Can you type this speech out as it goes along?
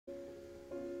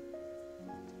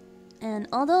And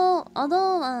although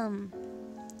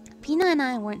Pina and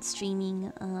I weren't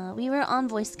streaming, we were on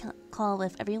voice call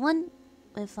with everyone,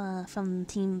 with from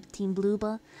Team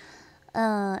Blueba.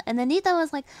 And then Rita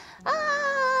was like,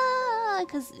 ah,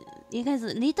 because you guys,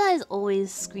 Rita is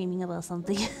always screaming about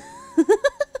something.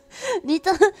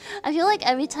 Rita, I feel like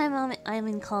every time I'm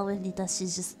in call with Rita,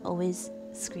 she's just always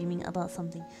screaming about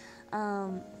something.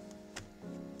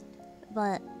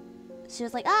 But she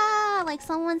was like, ah, like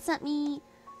someone sent me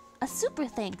a super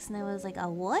thanks, and I was like, a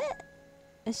what?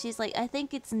 And she's like, I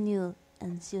think it's new,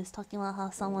 and she was talking about how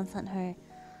someone sent her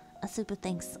a super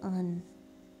thanks on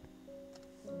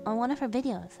one of her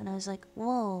videos, and I was like,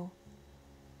 whoa.